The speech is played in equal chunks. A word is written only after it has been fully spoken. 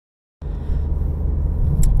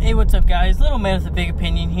Hey, what's up, guys? Little man with a big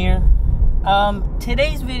opinion here.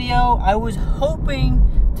 Today's video, I was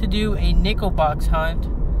hoping to do a nickel box hunt.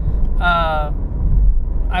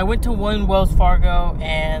 I went to one Wells Fargo,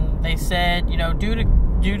 and they said, you know, due to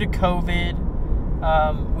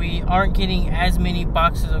COVID, we aren't getting as many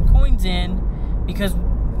boxes of coins in because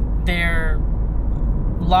their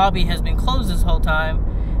lobby has been closed this whole time,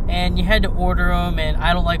 and you had to order them. And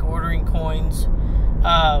I don't like ordering coins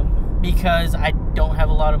because I don't have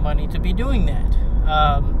a lot of money to be doing that.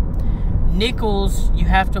 Nickels, you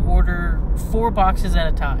have to order 4 boxes at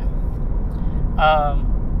a time.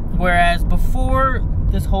 Whereas before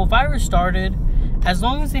this whole virus started, as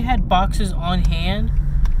long as they had boxes on hand,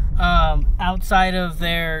 outside of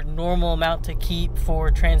their normal amount to keep for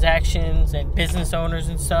transactions and business owners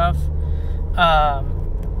and stuff,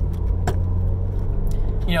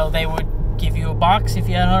 you know, they would give you a box if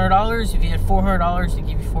you had $100. If you had $400, they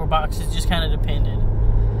give you 4 boxes. It just kind of depended.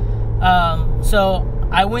 So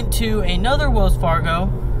I went to another Wells Fargo,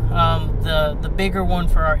 the bigger one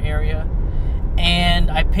for our area, and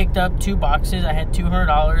I picked up 2 boxes. I had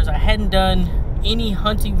 $200. I hadn't done any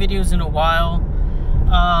hunting videos in a while,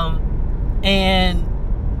 and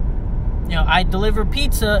you know, I deliver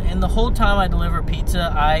pizza, and the whole time I deliver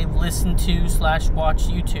pizza, I listen to / watch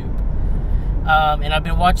YouTube. And I've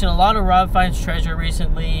been watching a lot of Rob Finds Treasure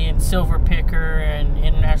recently, and Silver Picker, and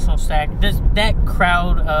International Stack. That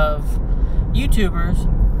crowd of YouTubers.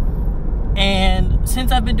 And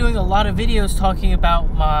since I've been doing a lot of videos talking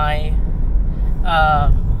about my,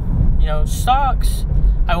 you know, stocks,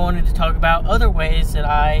 I wanted to talk about other ways that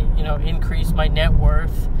I, you know, increase my net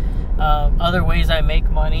worth, other ways I make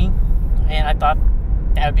money, and I thought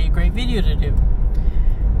that would be a great video to do.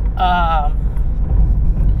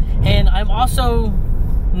 And I'm also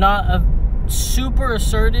not a super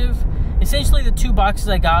assertive. Essentially, the 2 boxes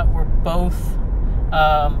I got were both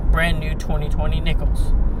brand new 2020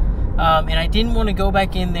 nickels. And I didn't want to go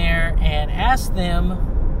back in there and ask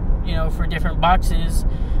them, you know, for different boxes,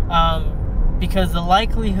 because the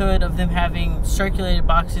likelihood of them having circulated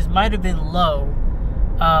boxes might have been low.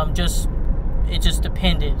 It just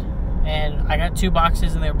depended. And I got 2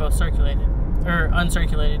 boxes, and they were both circulated or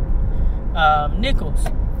uncirculated nickels.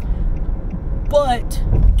 But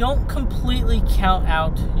don't completely count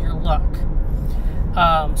out your luck.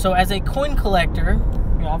 So as a coin collector,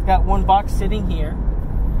 you know, I've got 1 box sitting here.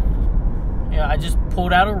 You know, I just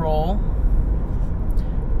pulled out a roll.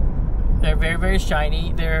 They're very, very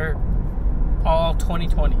shiny. They're all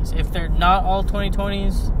 2020s. If they're not all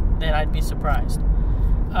 2020s, then I'd be surprised.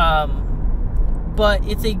 But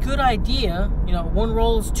it's a good idea. You know, 1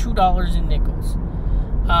 roll is $2 in nickels.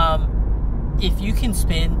 If you can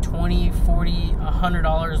spend $20, $40,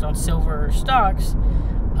 $100 on silver or stocks,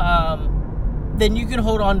 then you can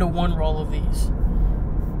hold on to 1 roll of these.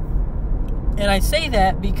 And I say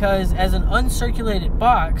that because as an uncirculated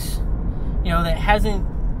box, you know, that hasn't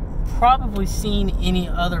probably seen any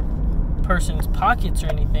other person's pockets or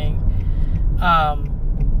anything,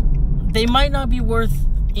 they might not be worth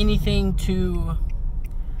anything to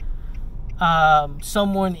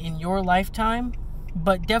someone in your lifetime,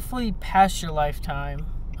 but definitely past your lifetime,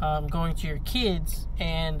 going to your kids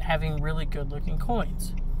and having really good looking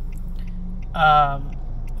coins.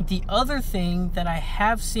 The other thing that I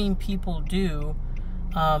have seen people do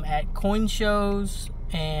at coin shows,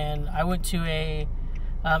 and I went to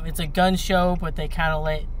it's a gun show, but they kind of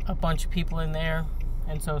let a bunch of people in there,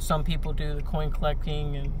 and so some people do the coin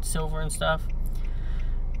collecting and silver and stuff,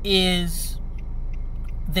 is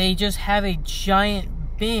they just have a giant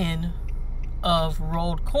bin of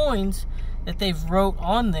rolled coins that they've wrote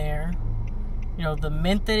on there, you know, the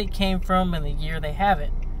mint that it came from and the year they have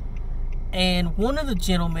it. And one of the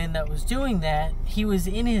gentlemen that was doing that, he was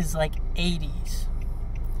in his like 80s,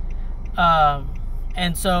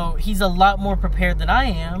 and so he's a lot more prepared than I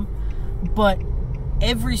am. But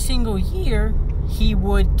every single year he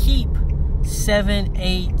would keep 7,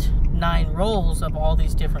 8, 9 rolls of all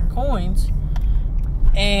these different coins,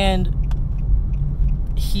 and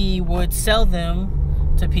he would sell them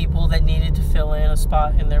to people that needed to fill in a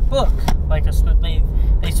spot in their book. Like they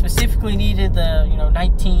specifically needed the, you know,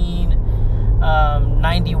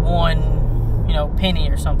 1991, you know, penny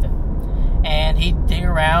or something. And he'd dig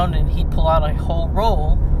around and he'd pull out a whole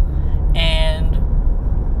roll, and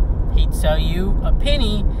he'd sell you a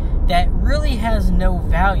penny that really has no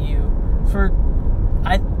value.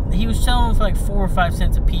 He was selling them for like 4 or 5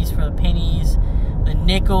 cents a piece for the pennies. The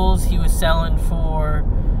nickels he was selling for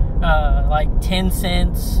like 10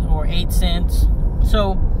 cents or 8 cents.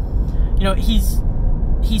 So, you know, he's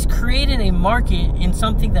created a market in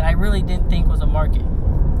something that I really didn't think was a market.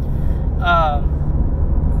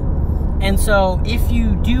 And so if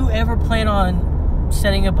you do ever plan on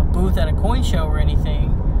setting up a booth at a coin show or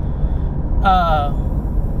anything,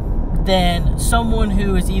 then someone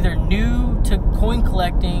who is either new to coin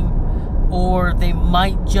collecting, or they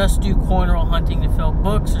might just do coin roll hunting to fill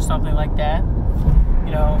books or something like that,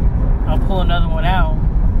 you know, I'll pull another one out.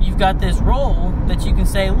 You've got this roll that you can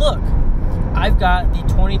say, look, I've got the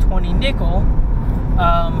 2020 nickel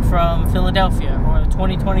from Philadelphia, or the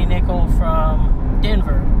 2020 nickel from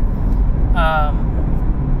Denver.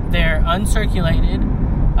 They're uncirculated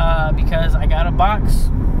because I got a box,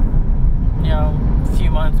 you know, a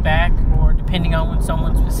few months back, or depending on when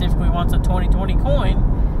someone specifically wants a 2020 coin,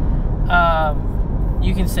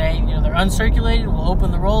 you can say, you know, they're uncirculated, we'll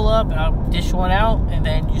open the roll up and I'll dish one out, and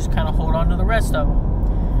then you just kind of hold on to the rest of them.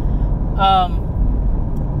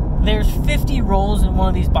 There's 50 rolls in one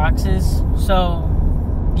of these boxes, so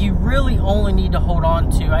you really only need to hold on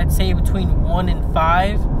to, I'd say, between 1 and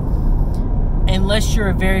 5, unless you're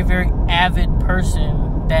a very, very avid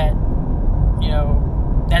person that, you know,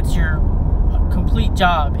 that's your complete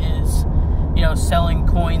job is, you know, selling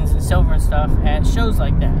coins and silver and stuff at shows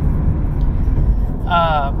like that.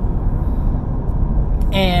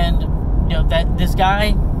 And, you know, that this guy,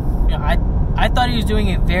 you know, I thought he was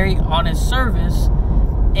doing a very honest service,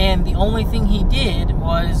 and the only thing he did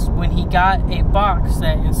was, when he got a box,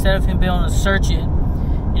 that instead of him being able to search it,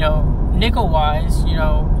 you know, nickel-wise, you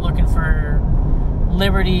know, looking for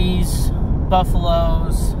liberties,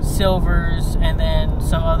 buffaloes, silvers, and then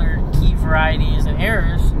some other key varieties and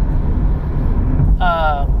errors,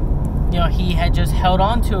 you know, he had just held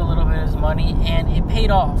on to a little bit of his money, and it paid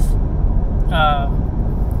off.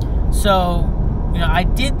 So, you know, I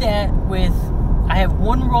did that with, I have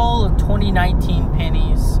one roll of 2019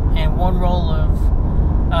 pennies and one roll of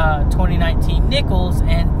 2019 nickels,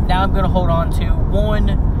 and now I'm going to hold on to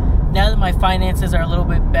one. Now that my finances are a little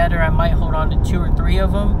bit better, I might hold on to 2 or 3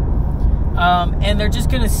 of them. And they're just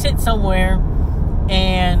going to sit somewhere,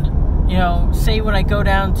 and, you know, say when I go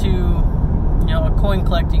down to, you know, a coin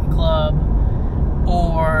collecting club,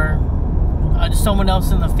 or someone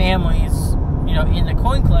else in the family's, you know, into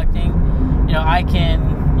coin collecting, you know, I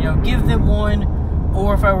can, you know, give them one,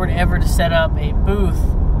 or if I were to ever to set up a booth,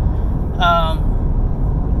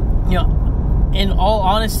 you know, in all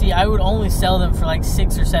honesty, I would only sell them for like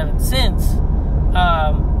 6 or 7 cents,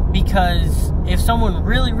 because if someone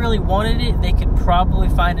really, really wanted it, they could probably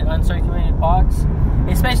find an uncirculated box,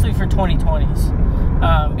 especially for 2020s,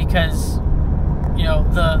 because, you know,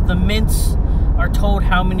 the mints are told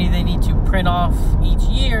how many they need to print off each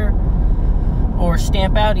year or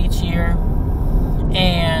stamp out each year,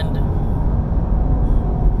 and,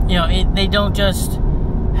 you know, they don't just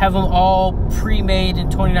have them all pre-made in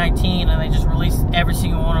 2019 and they just release every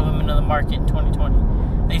single one of them into the market in 2020.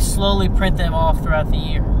 They slowly print them off throughout the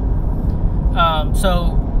year.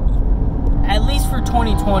 So at least for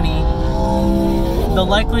 2020, the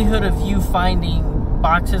likelihood of you finding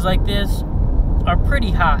boxes like this are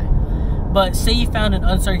pretty high. But say you found an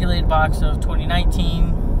uncirculated box of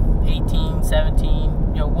 2019, 18,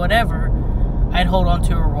 17, you know, whatever, I'd hold on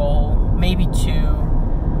to a roll, maybe 2,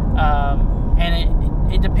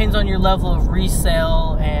 and it depends on your level of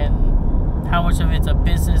resale and how much of it's a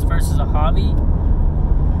business versus a hobby,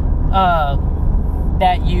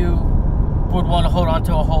 that you would want to hold on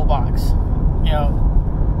to a whole box. You know,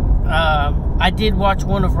 I did watch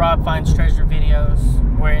one of Rob Fine's treasure videos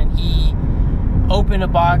wherein he opened a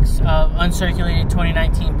box of uncirculated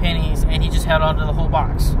 2019 pennies and he just held on to the whole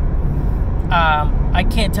box. I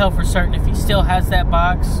can't tell for certain if he still has that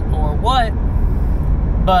box or what,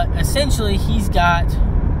 but essentially he's got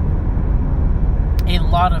a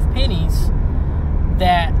lot of pennies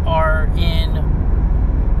that are in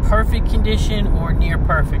perfect condition or near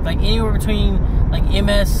perfect, like anywhere between like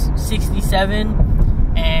MS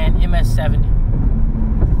 67 and MS 70.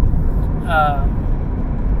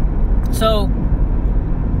 So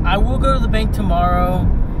I will go to the bank tomorrow.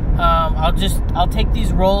 I'll take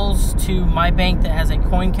these rolls to my bank that has a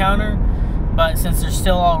coin counter, but since they're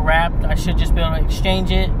still all wrapped, I should just be able to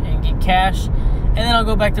exchange it and get cash, and then I'll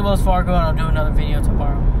go back to Wells Fargo and I'll do another video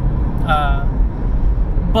tomorrow.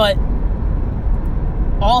 But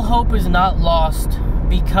all hope is not lost,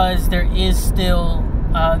 because there is still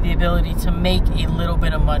the ability to make a little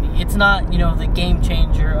bit of money. It's not, you know, the game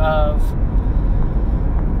changer of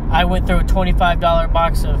I went through a $25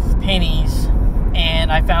 box of pennies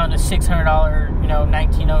and I found a $600, you know,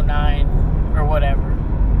 1909 or whatever.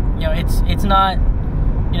 You know, it's not,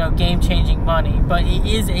 you know, game-changing money, but it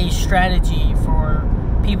is a strategy for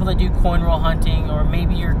people that do coin roll hunting, or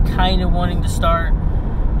maybe you're kind of wanting to start,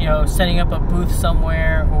 you know, setting up a booth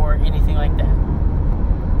somewhere or anything like that.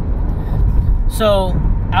 So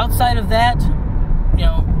outside of that, you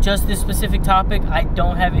know, just this specific topic, I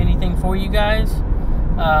don't have anything for you guys.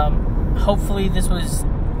 Hopefully this was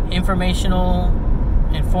informational,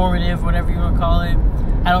 informative, whatever you want to call it.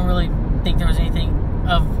 I don't really think there was anything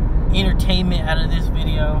of entertainment out of this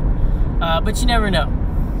video, but you never know.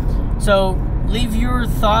 So leave your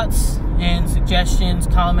thoughts and suggestions,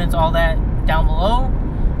 comments, all that down below.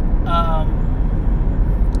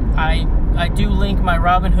 I do link my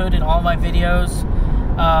Robinhood in all my videos,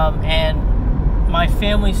 and my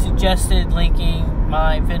family suggested linking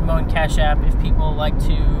my Venmo and Cash App if people like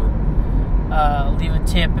to leave a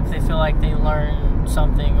tip if they feel like they learned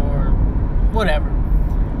something or whatever.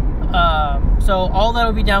 So all that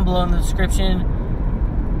will be down below in the description.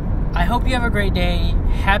 I hope you have a great day.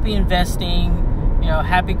 Happy investing, you know,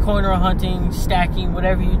 happy corner hunting, stacking,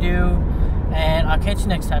 whatever you do. And I'll catch you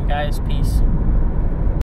next time, guys. Peace.